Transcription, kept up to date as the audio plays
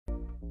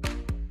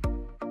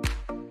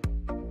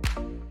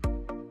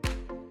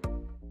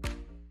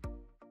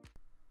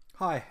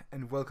Hi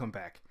and welcome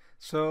back.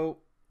 So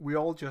we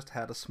all just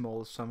had a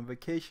small summer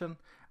vacation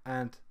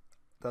and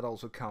that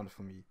also counted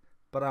for me.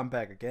 But I'm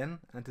back again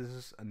and this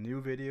is a new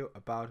video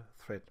about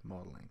threat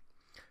modeling.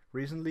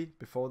 Recently,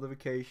 before the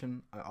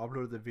vacation, I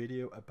uploaded a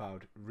video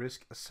about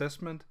risk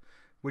assessment,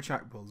 which I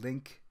will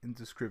link in the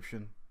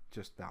description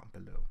just down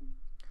below.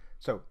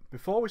 So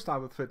before we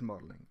start with threat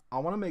modeling, I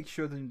want to make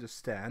sure that you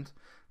understand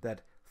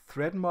that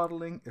threat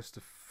modeling is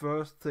the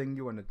first thing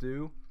you want to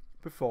do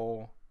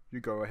before you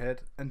go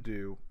ahead and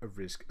do a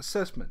risk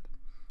assessment.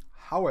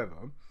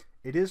 However,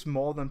 it is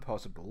more than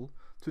possible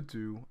to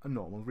do a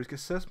normal risk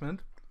assessment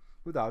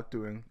without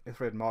doing a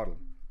threat model.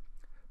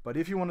 But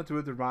if you want to do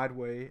it the right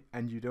way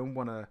and you don't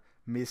want to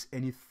miss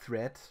any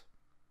threat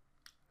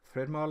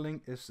modeling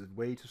is the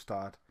way to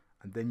start,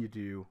 and then you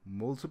do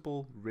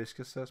multiple risk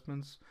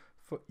assessments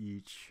for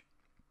each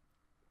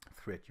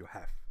threat you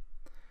have.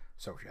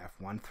 So if you have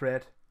one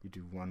threat, you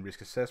do one risk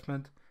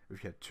assessment.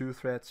 If you have two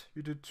threats,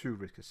 you do two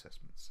risk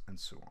assessments, and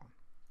so on.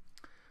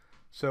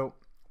 So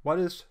what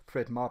is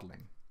threat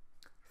modeling?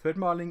 Threat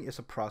modeling is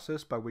a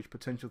process by which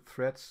potential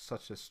threats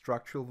such as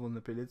structural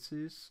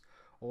vulnerabilities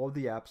or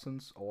the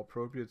absence or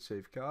appropriate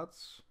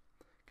safeguards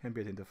can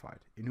be identified,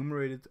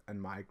 enumerated, and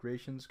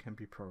migrations can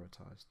be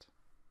prioritized.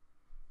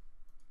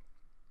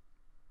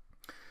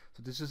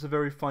 So this is a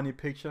very funny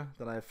picture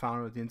that I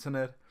found on the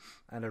internet,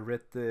 and I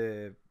read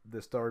the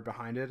story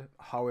behind it.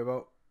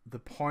 However, the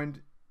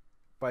point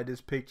by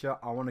this picture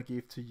I want to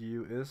give to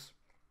you is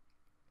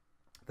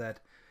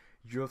that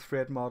your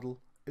threat model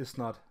is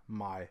not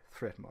my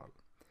threat model.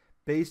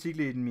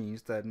 Basically, it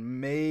means that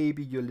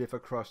maybe you live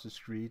across the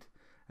street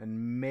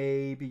and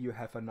maybe you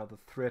have another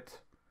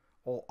threat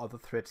or other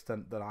threats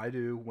than I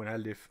do when I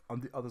live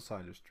on the other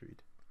side of the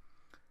street.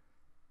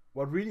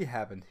 What really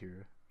happened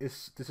here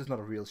is this is not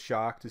a real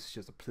shark, this is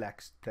just a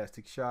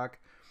plastic shark,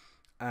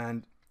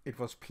 and it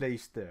was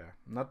placed there,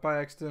 not by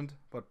accident,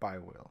 but by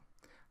will.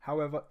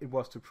 However, it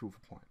was to prove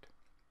a point.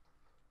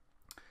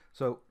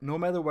 So no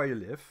matter where you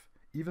live,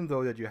 even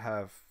though that you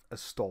have a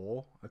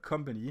store, a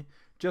company,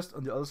 just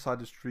on the other side of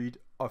the street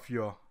of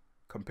your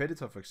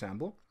competitor, for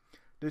example,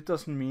 this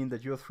doesn't mean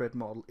that your threat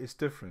model is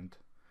different.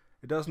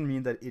 It doesn't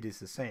mean that it is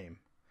the same.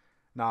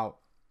 Now,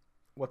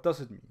 what does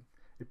it mean?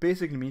 It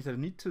basically means that you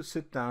need to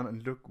sit down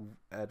and look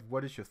at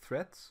what is your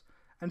threats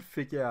and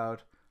figure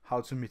out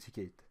how to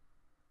mitigate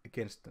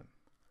against them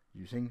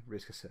using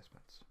risk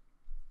assessments.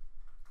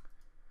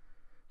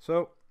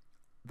 So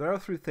there are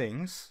three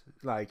things,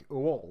 like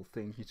overall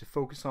things you need to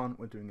focus on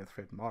when doing a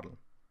threat model.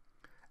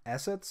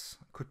 Assets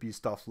could be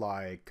stuff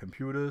like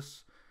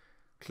computers,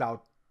 cloud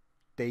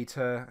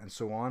data, and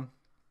so on.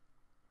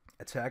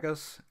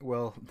 Attackers,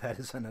 well, that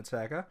is an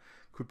attacker.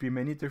 Could be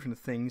many different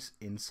things: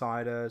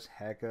 insiders,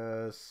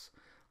 hackers,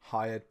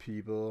 hired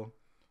people.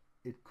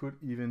 It could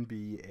even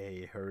be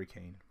a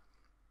hurricane.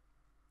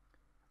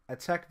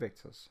 Attack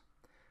vectors.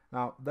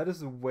 Now, that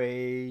is the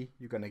way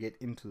you're going to get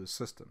into the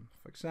system.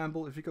 For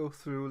example, if you go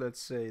through, let's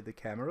say, the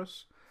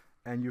cameras,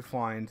 and you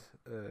find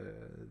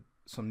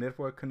some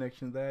network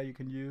connection there you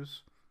can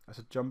use as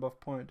a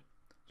jump-off point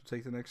to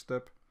take the next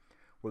step,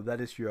 well,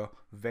 that is your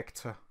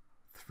vector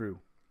through.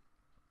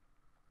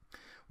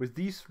 With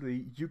these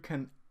three, you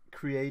can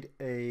create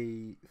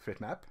a threat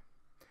map,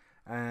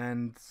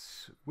 and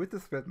with the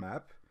threat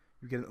map,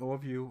 you get an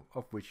overview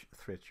of which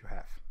threat you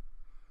have.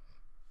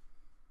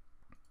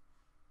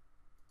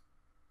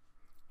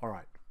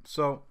 Alright,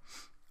 so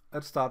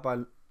let's start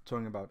by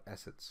talking about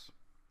assets.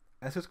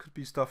 Assets could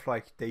be stuff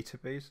like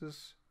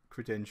databases,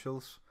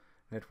 credentials,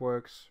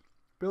 networks,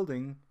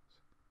 buildings,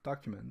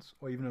 documents,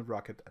 or even a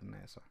rocket at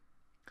NASA.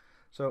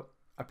 So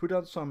I put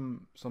out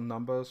some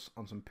numbers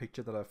on some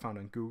picture that I found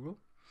on Google,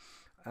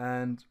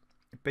 and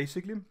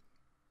basically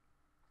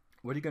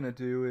what you're gonna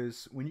do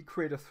is when you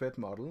create a threat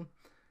model,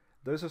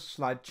 there's a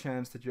slight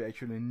chance that you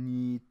actually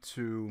need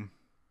to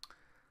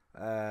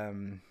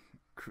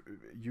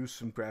use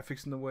some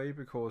graphics in a way,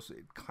 because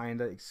it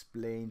kind of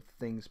explains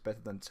things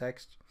better than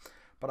text.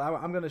 But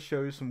I'm going to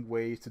show you some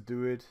ways to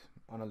do it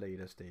on a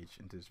later stage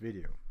in this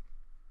video.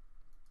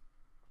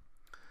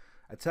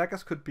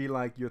 Attackers could be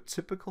like your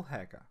typical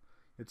hacker.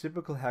 Your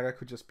typical hacker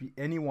could just be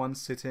anyone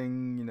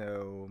sitting,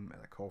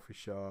 at a coffee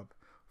shop,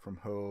 from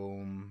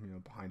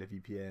home, behind a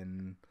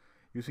VPN,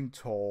 using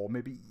Tor,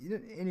 maybe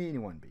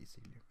anyone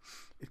basically.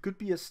 It could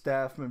be a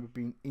staff member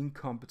being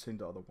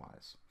incompetent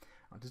otherwise.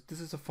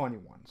 This is a funny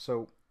one.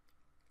 So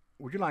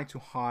would you like to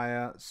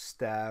hire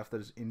staff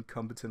that is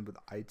incompetent with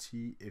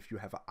IT if you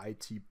have an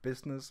IT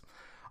business?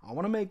 I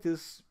want to make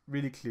this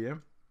really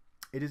clear.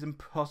 It is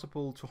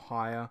impossible to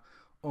hire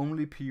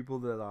only people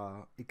that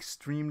are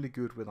extremely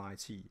good with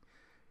IT.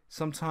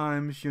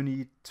 Sometimes you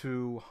need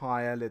to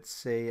hire, let's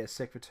say, a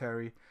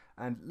secretary,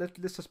 and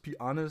let's just be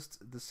honest,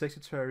 the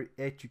secretary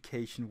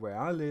education where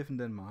I live in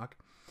Denmark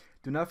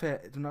do not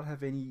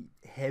have any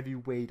heavy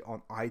weight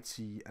on IT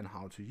and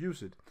how to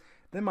use it.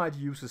 They might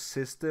use a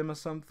system or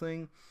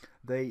something.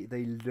 They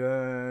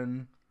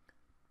learn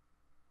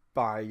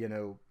by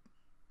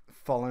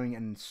following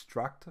an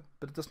instructor,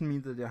 but it doesn't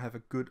mean that they have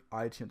a good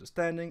IT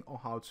understanding or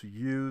how to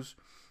use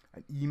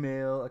an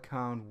email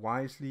account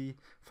wisely.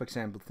 For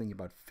example, think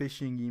about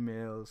phishing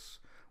emails,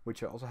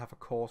 which I also have a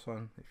course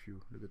on. If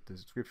you look at the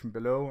description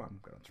below, I'm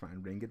going to try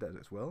and link it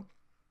as well.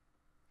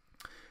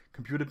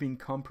 Computer being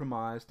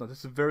compromised. Now, this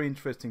is a very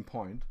interesting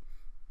point.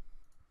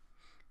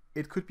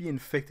 It could be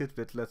infected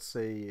with, let's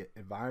say,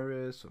 a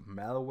virus or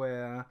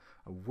malware,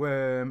 a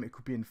worm. It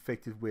could be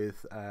infected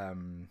with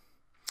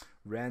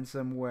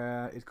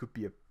ransomware. It could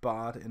be a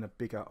bot in a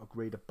bigger or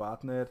greater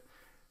botnet.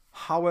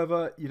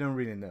 However, you don't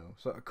really know.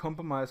 So a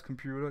compromised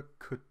computer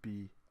could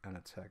be an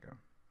attacker.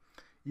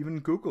 Even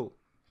Google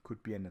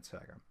could be an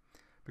attacker,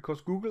 because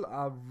Google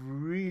are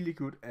really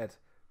good at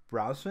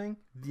browsing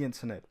the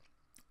internet,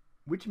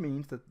 which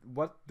means that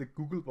what the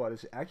Google bot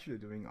is actually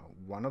doing, or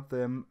one of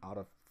them out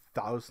of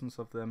thousands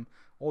of them,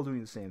 all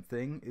doing the same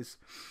thing, is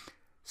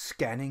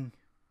scanning.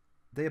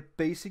 They are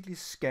basically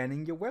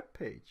scanning your web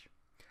page.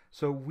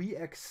 So we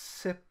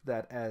accept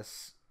that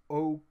as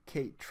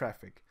okay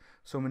traffic.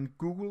 So when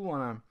Google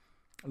wanna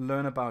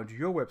learn about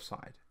your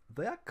website,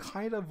 they are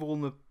kind of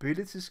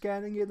vulnerability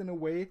scanning it in a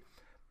way,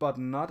 but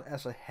not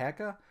as a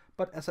hacker,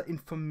 but as an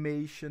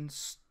information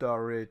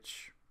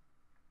storage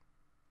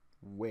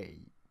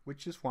way,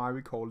 which is why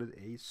we call it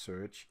a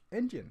search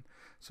engine.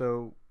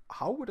 So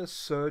how would a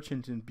search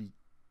engine be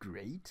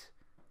great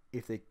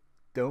if they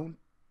don't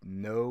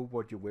know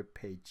what your web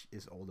page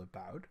is all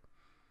about?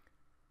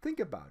 Think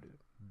about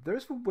it.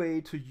 There's a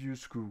way to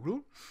use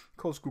Google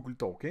called Google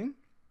Docking.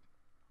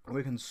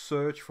 We can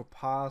search for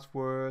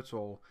passwords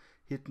or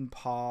hidden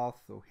paths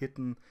or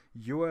hidden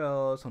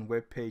URLs on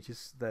web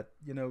pages that,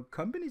 you know,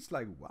 companies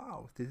like,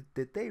 wow,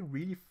 did they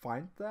really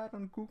find that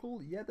on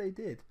Google? Yeah, they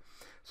did.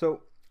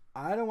 So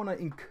I don't want to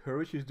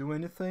encourage you to do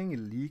anything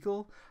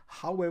illegal.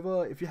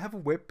 However, if you have a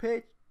web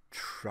page,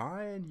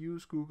 try and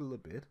use Google a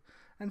bit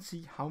and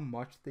see how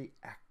much they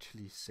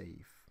actually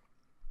save.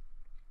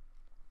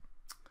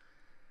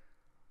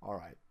 All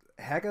right.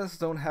 Hackers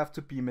don't have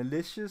to be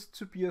malicious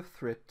to be a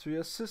threat to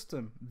your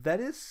system. That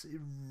is a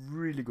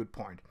really good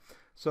point.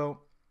 So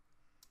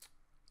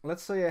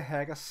let's say a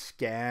hacker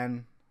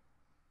scan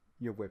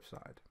your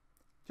website,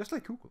 just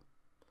like Google.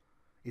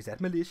 Is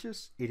that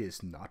malicious? It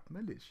is not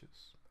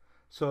malicious.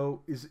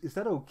 So is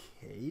that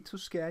okay to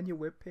scan your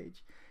web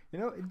page? You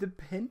know,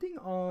 depending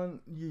on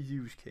your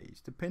use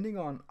case, depending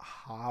on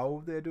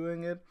how they're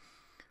doing it,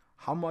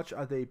 how much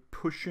are they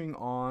pushing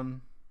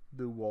on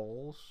the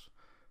walls,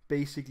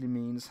 basically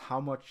means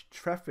how much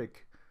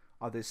traffic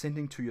are they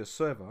sending to your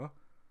server.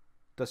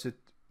 Does it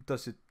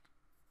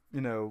you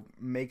know,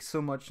 make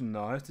so much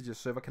noise that your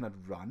server cannot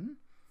run?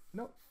 You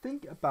know,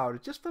 think about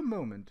it just for a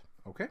moment,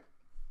 okay?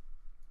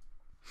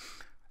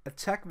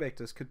 Attack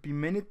vectors could be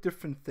many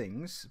different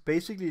things.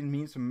 Basically, it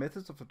means the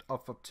methods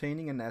of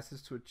obtaining an asset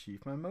to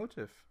achieve my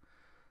motive.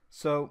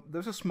 So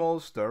there's a small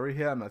story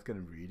here. I'm not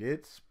going to read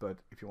it, but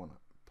if you want to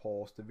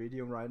pause the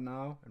video right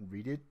now and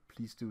read it,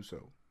 please do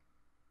so.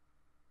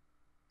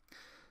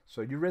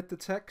 So you read the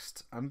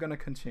text. I'm going to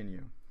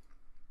continue.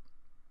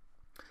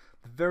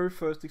 The very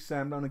first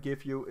example I'm going to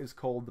give you is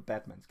called the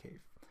Batman's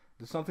Cave.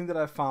 There's something that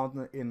I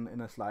found in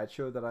a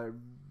slideshow that I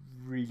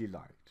really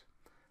liked.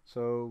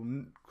 So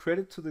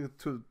credit to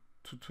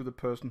the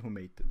person who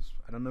made this.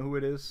 I don't know who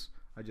it is.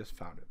 I just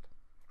found it.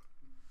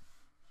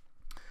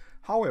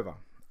 However,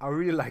 I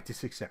really like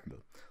this example.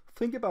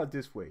 Think about it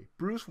this way.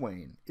 Bruce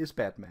Wayne is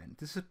Batman.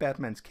 This is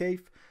Batman's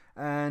cave,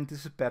 and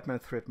this is Batman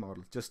threat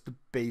model, just the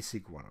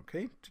basic one,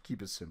 okay? To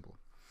keep it simple.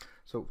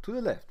 So to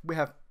the left, we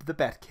have the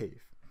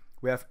Batcave.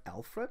 We have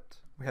Alfred,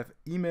 we have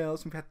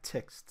emails, and we have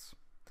texts.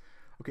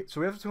 Okay,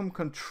 so we have some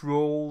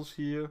controls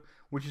here,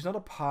 which is not a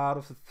part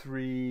of the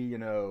three, you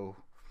know,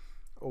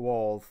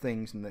 all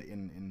things in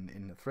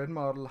the threat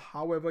model.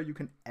 However, you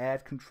can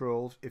add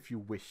controls if you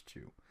wish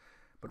to.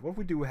 But what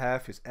we do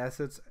have is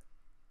assets,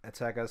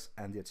 attackers,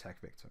 and the attack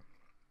vector.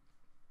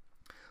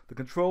 The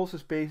controls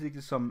is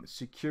basically some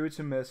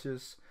security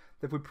measures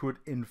that we put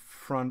in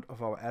front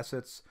of our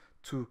assets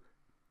to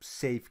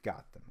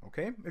safeguard them,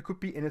 okay? It could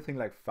be anything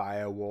like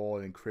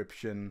firewall,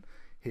 encryption,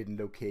 hidden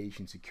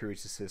location,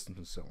 security systems,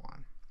 and so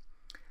on.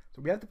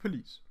 So we have the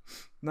police.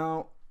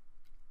 Now,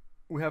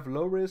 we have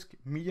low risk,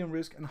 medium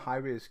risk, and high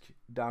risk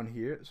down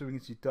here. So we can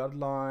see dotted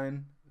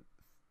line,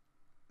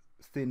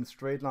 thin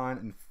straight line,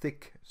 and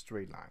thick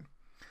straight line.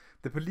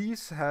 The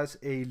police has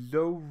a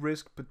low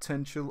risk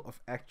potential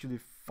of actually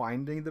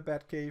finding the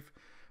Batcave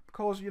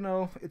because, you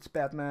know, it's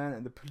Batman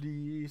and the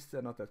police,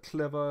 they're not that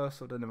clever,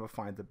 so they never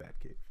find the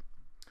Batcave.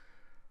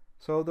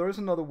 So there is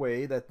another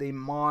way that they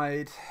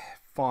might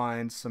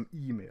find some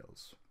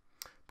emails,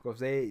 because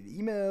the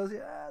emails,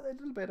 yeah, they're a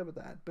little better with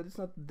that, but it's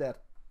not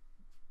that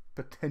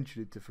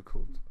potentially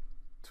difficult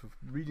to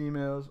read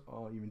emails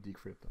or even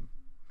decrypt them.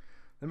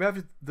 Then we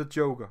have the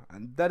Joker,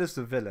 and that is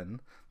the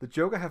villain. The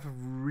Joker have a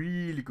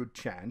really good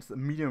chance, a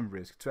medium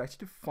risk, to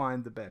actually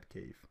find the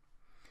Batcave.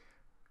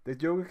 The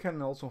Joker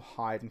can also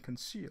hide and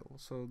conceal,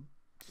 so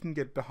he can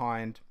get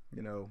behind,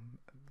 you know,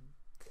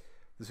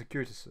 the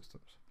security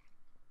systems.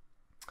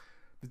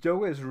 The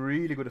Joker is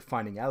really good at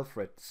finding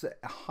Alfred. It's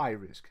a high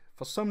risk.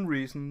 For some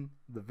reason,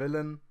 the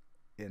villain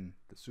in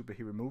the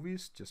superhero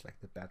movies, just like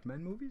the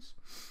Batman movies,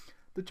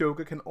 the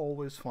Joker can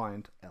always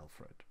find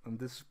Alfred. And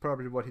this is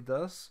probably what he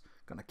does.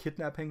 Gonna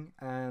kidnap him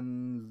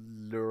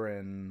and lure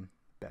in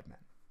Batman.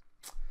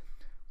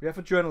 We have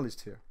a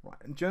journalist here,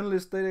 right? And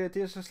journalists, they're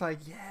just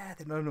like, yeah,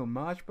 they don't know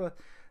much, but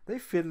they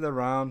fiddle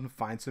around and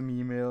find some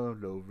email,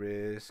 low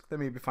risk. They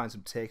maybe find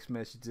some text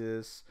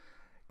messages.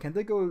 Can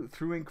they go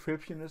through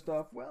encryption and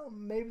stuff? Well,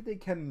 maybe they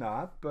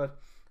cannot, but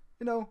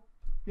you know,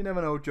 you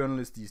never know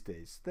journalists these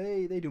days.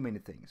 They do many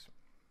things.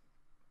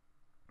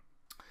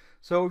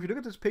 So if you look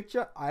at this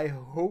picture, I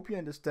hope you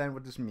understand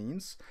what this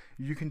means.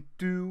 You can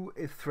do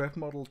a threat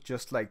model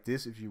just like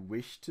this if you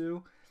wish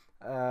to.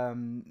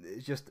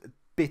 It's just a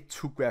bit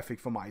too graphic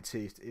for my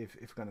taste if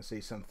I'm gonna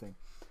say something.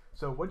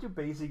 So what you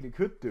basically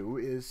could do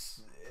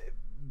is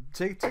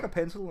take a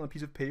pencil and a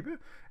piece of paper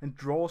and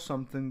draw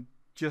something,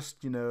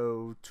 just, you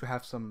know, to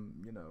have some,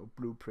 you know,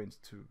 blueprints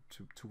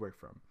to work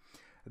from.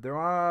 There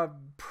are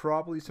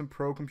probably some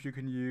programs you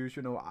can use.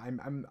 You know,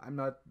 I'm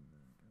not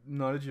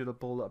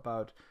knowledgeable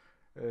about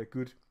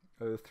good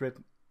threat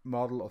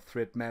model or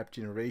threat map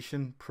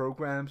generation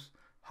programs.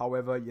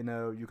 However, you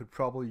know, you could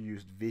probably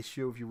use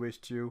Visio if you wish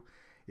to.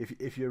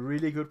 If you're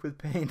really good with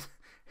Paint,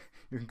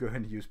 you can go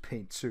ahead and use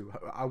Paint too.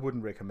 I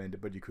wouldn't recommend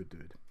it, but you could do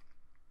it.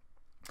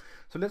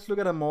 So let's look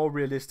at a more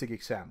realistic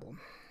example.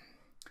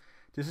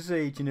 This is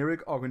a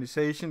generic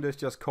organization. Let's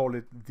just call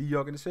it the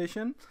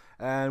organization.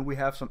 And we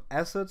have some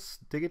assets,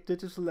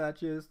 digital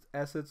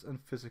assets and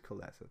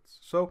physical assets.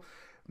 So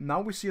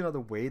now we see another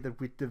way that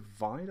we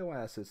divide our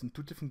assets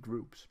into different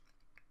groups.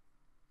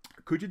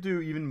 Could you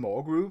do even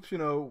more groups? You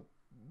know,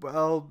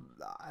 well,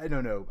 I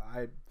don't know.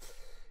 I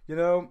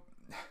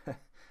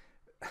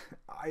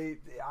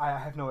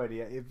have no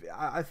idea.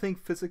 I think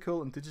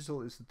physical and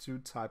digital is the two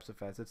types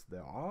of assets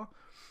there are.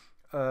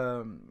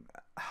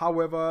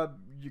 However,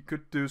 you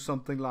could do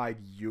something like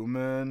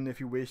human if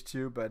you wish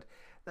to, but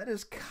that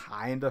is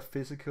kind of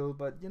physical.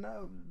 But you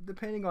know,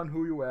 depending on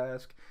who you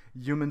ask,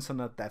 humans are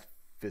not that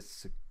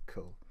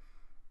physical,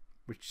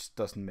 which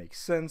doesn't make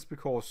sense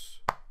because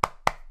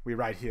we're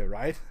right here,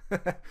 right?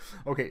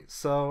 Okay,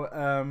 so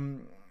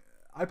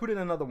I put in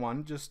another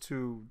one just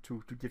to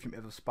give you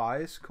a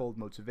spice called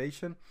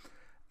motivation,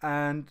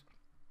 and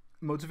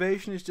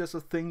motivation is just a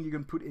thing you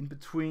can put in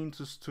between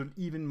to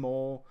even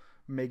more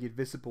make it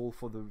visible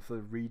for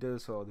the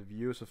readers or the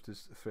viewers of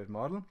this threat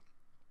model.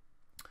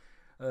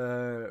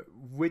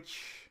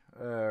 Which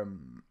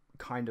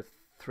kind of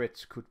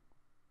threats could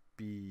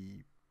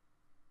be,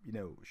 you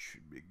know,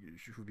 should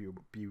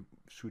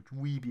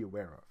we be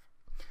aware of?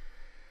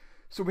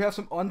 So we have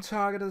some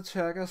untargeted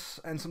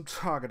attackers and some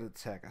targeted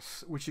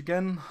attackers, which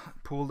again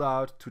pulled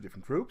out two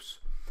different groups.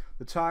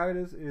 The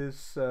targeted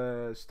is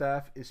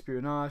staff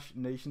espionage,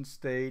 nation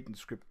state, and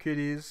script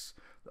kiddies.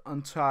 The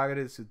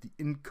untargeted is the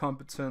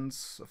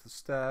incompetence of the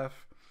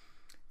staff,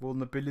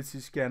 vulnerability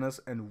scanners,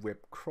 and web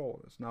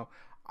crawlers. Now,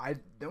 I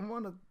don't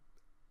want to,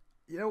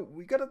 you know,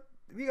 we gotta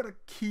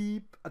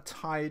keep a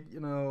tight, you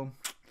know,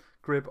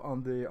 grip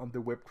on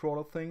the web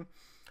crawler thing,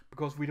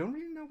 because we don't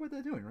really know what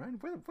they're doing, right?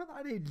 What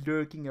are they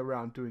lurking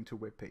around doing to a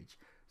web page?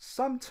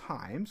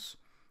 Sometimes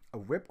a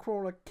web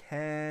crawler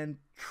can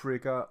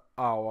trigger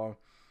our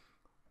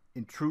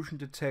intrusion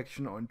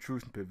detection or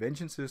intrusion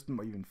prevention system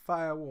or even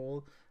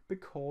firewall,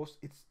 because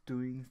it's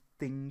doing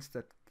things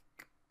that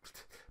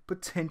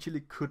potentially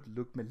could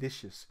look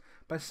malicious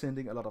by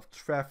sending a lot of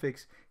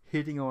traffic,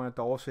 hitting on a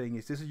door saying,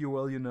 is this a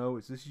URL you know?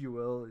 Is this a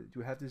URL?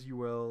 Do you have this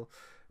URL?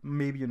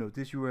 Maybe you know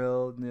this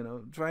URL, you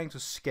know, trying to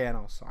scan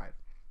our site.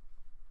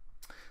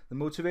 The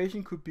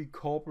motivation could be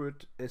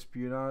corporate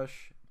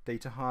espionage,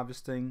 data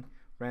harvesting,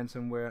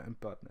 ransomware, and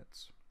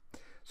botnets.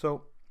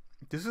 So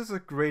this is a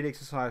great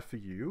exercise for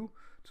you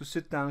to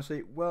sit down and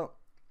say, well,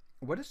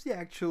 what is the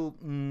actual...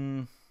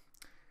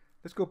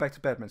 let's go back to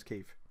Batman's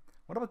cave.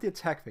 What about the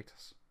attack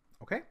vectors?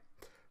 Okay,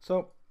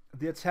 so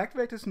the attack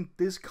vectors in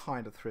this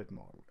kind of threat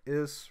model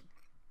is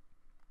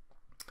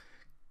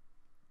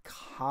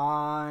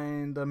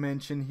kind of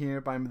mentioned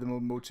here by the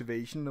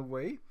motivation in a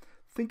way.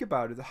 Think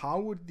about it. How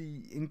would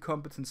the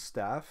incompetent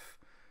staff,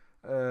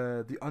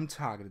 the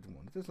untargeted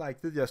one, it's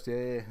like they're just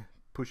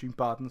pushing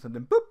buttons and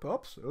then boop,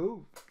 oops,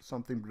 oh,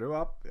 something blew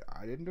up.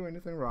 I didn't do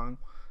anything wrong.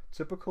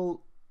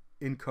 Typical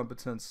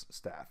incompetence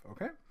staff.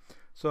 Okay,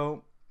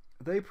 so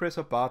they press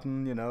a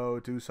button, you know,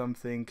 do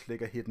something,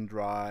 click a hidden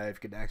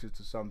drive, get access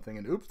to something,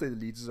 and oops, they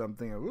deleted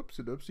something, or oops,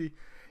 oopsie.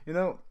 You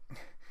know,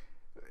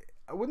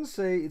 I wouldn't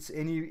say it's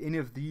any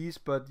of these,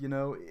 but you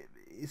know,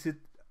 is it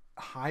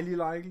highly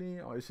likely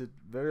or is it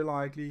very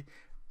likely?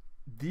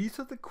 These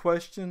are the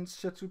questions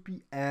that should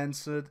be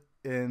answered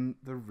in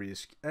the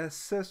risk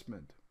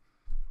assessment.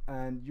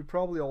 And you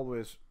probably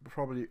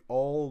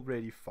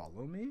already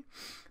follow me,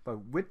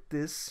 but with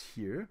this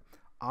here,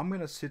 I'm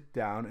gonna sit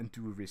down and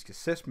do a risk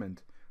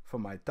assessment for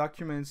my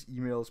documents,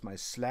 emails, my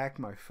Slack,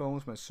 my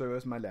phones, my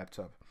servers, my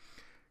laptop.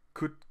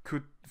 Could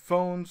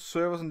phones,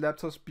 servers, and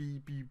laptops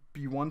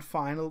be one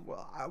final?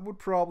 Well, I would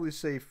probably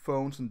say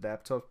phones and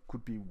laptops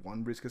could be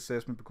one risk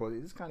assessment because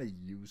it is kind of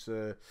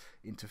user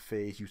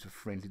interface, user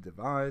friendly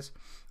device,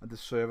 and the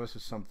servers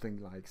is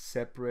something like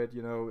separate.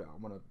 You know, I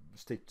want to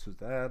stick to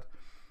that.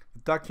 The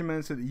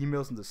documents and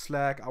emails and the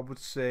Slack, I would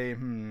say,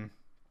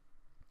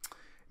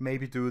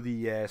 maybe do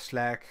the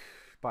Slack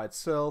by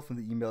itself and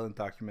the email and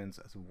documents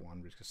as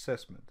one risk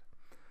assessment.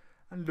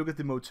 And look at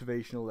the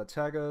motivational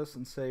attackers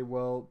and say,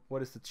 well,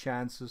 what is the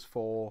chances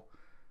for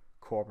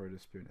corporate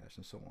espionage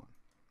and so on.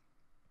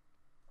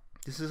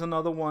 This is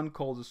another one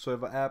called the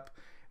server app.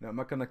 Now, I'm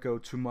not going to go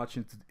too much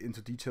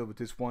into detail with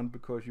this one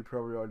because you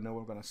probably already know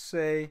what I'm going to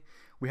say.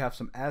 We have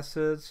some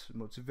assets,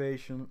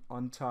 motivation,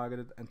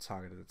 untargeted, and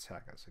targeted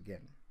attackers.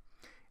 Again,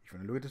 if you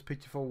want to look at this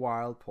picture for a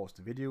while, pause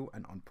the video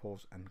and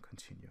unpause and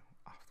continue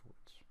afterwards.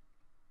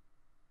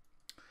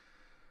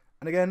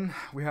 And again,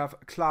 we have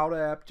a cloud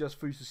app just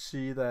for you to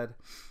see that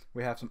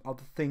we have some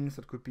other things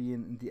that could be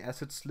in the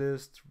assets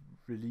list,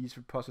 release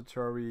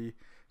repository,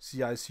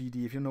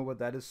 CI/CD. If you know what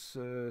that is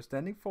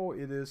standing for,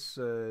 it is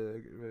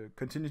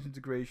continuous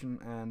integration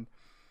and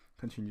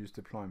continuous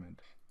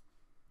deployment.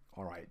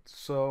 All right,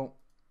 so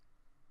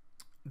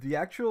the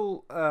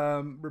actual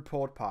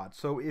report part.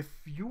 So if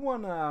you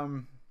want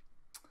to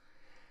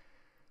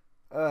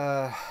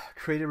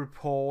create a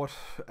report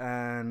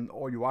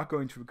or you are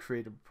going to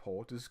create a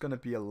report, this is going to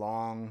be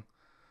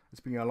it's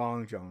being a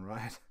long John,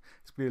 right?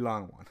 It's going to be a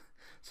long one.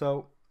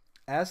 So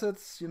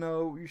assets, you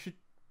know, you should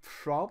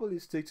probably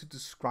stick to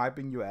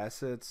describing your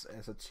assets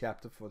as a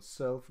chapter for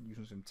itself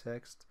using some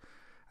text.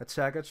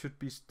 Attackers should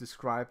be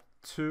described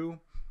too,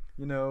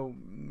 you know,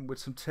 with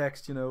some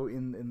text, you know,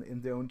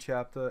 in their own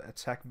chapter.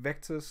 Attack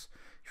vectors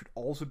should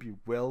also be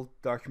well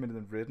documented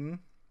and written.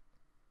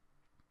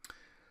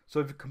 So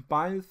if you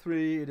combine the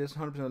three, it is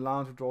 100%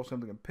 allowed to draw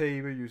something on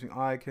paper using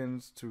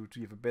icons to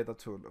give a better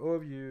total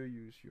overview.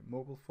 Use your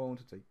mobile phone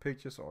to take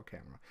pictures or a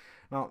camera.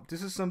 Now,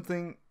 this is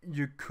something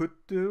you could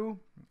do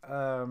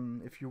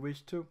if you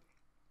wish to.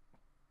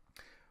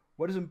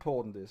 What is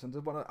important is, and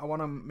I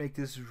want to make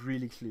this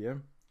really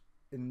clear,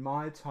 in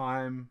my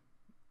time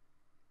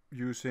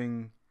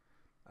using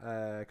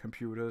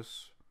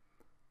computers,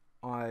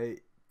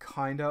 I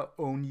kind of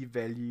only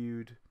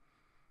valued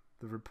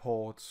the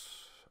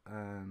reports,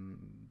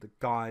 the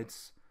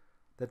guides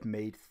that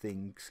made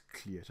things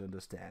clear to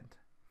understand.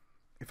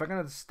 If I can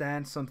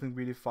understand something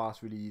really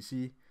fast, really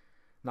easy,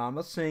 now I'm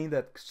not saying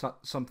that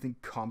something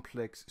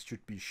complex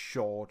should be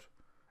short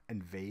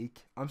and vague.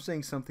 I'm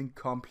saying something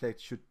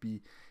complex should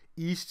be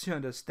easy to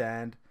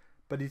understand,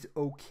 but it's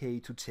okay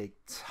to take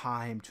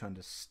time to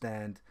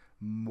understand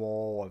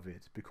more of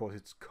it because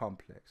it's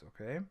complex,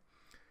 okay?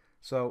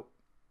 So,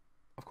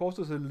 of course,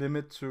 there's a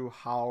limit to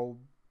how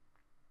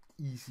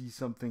easy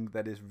something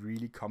that is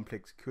really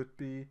complex could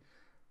be.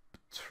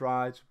 But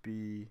try to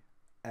be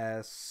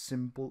as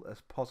simple as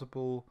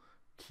possible.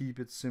 Keep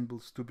it simple,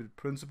 stupid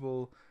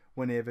principle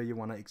whenever you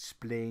want to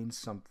explain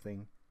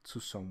something to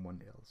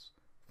someone else.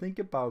 Think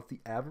about the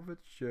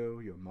average Joe,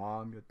 your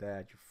mom, your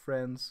dad, your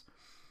friends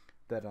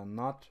that are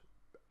not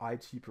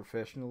IT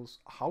professionals.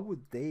 How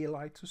would they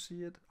like to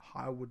see it?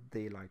 How would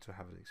they like to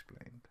have it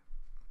explained?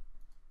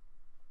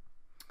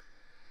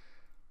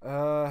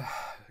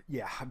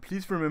 Yeah,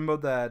 please remember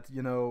that,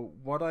 you know,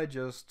 what I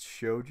just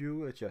showed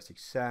you are just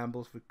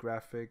examples with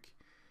graphic.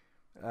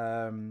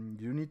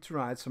 You need to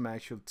write some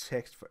actual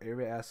text for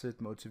every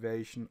asset,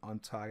 motivation,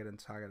 untargeted and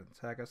targeted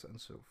attackers, and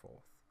so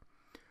forth.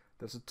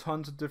 There's a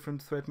tons of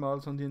different threat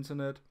models on the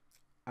internet.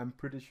 I'm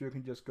pretty sure you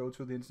can just go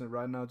to the internet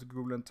right now to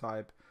Google and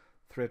type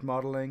threat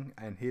modeling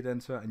and hit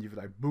enter, and you'll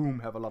like, boom,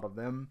 have a lot of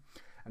them.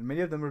 And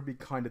many of them will be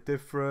kind of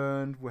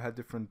different. We have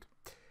different,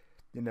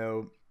 you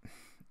know,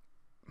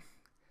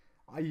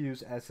 I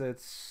use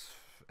assets,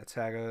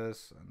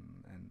 attackers,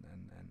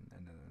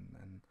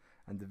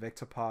 and the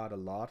vector part a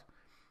lot,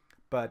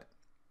 but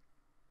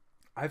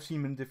I've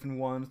seen many different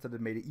ones that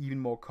have made it even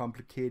more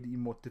complicated,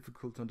 even more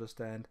difficult to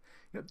understand.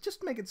 You know,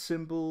 just make it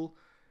simple.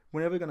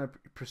 Whenever you're gonna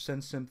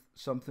present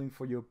something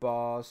for your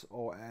boss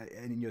or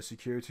in your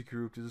security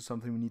group, this is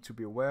something we need to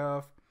be aware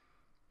of.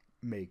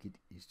 Make it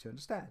easy to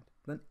understand.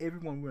 Then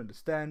everyone will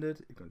understand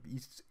it. It's gonna be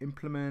easy to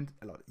implement,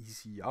 a lot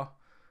easier.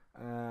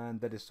 And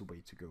that is the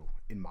way to go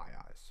in my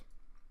eyes.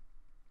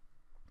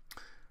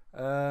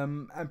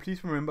 And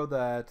please remember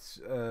that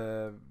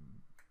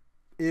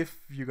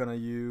if you're gonna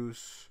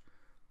use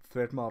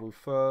threat model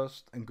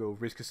first and go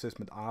risk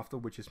assessment after,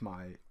 which is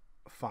my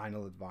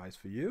final advice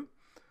for you,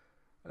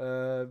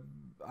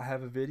 I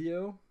have a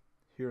video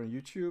here on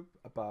YouTube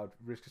about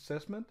risk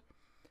assessment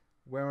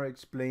where I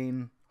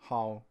explain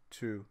how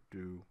to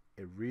do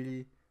a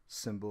really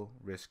simple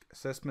risk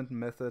assessment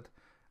method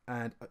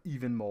and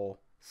even more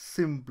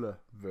simpler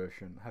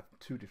version. I have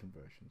two different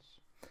versions.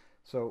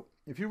 So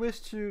if you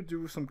wish to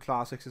do some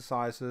class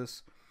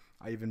exercises,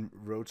 I even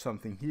wrote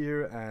something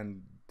here,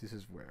 and this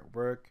is where I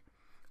work.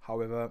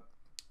 However,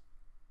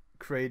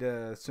 create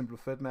a simple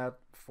threat map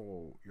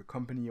for your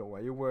company or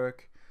where you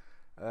work,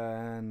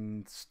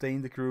 and stay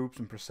in the groups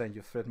and present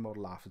your threat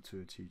model after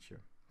to a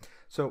teacher.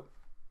 So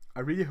I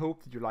really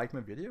hope that you like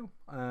my video,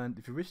 and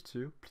if you wish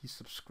to, please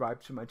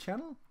subscribe to my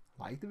channel,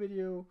 like the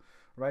video,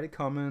 write a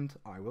comment.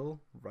 I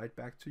will write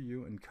back to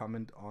you and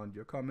comment on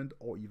your comment,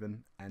 or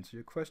even answer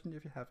your question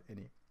if you have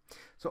any.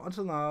 So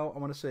until now, I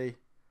want to say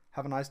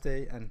have a nice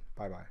day and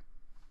bye bye.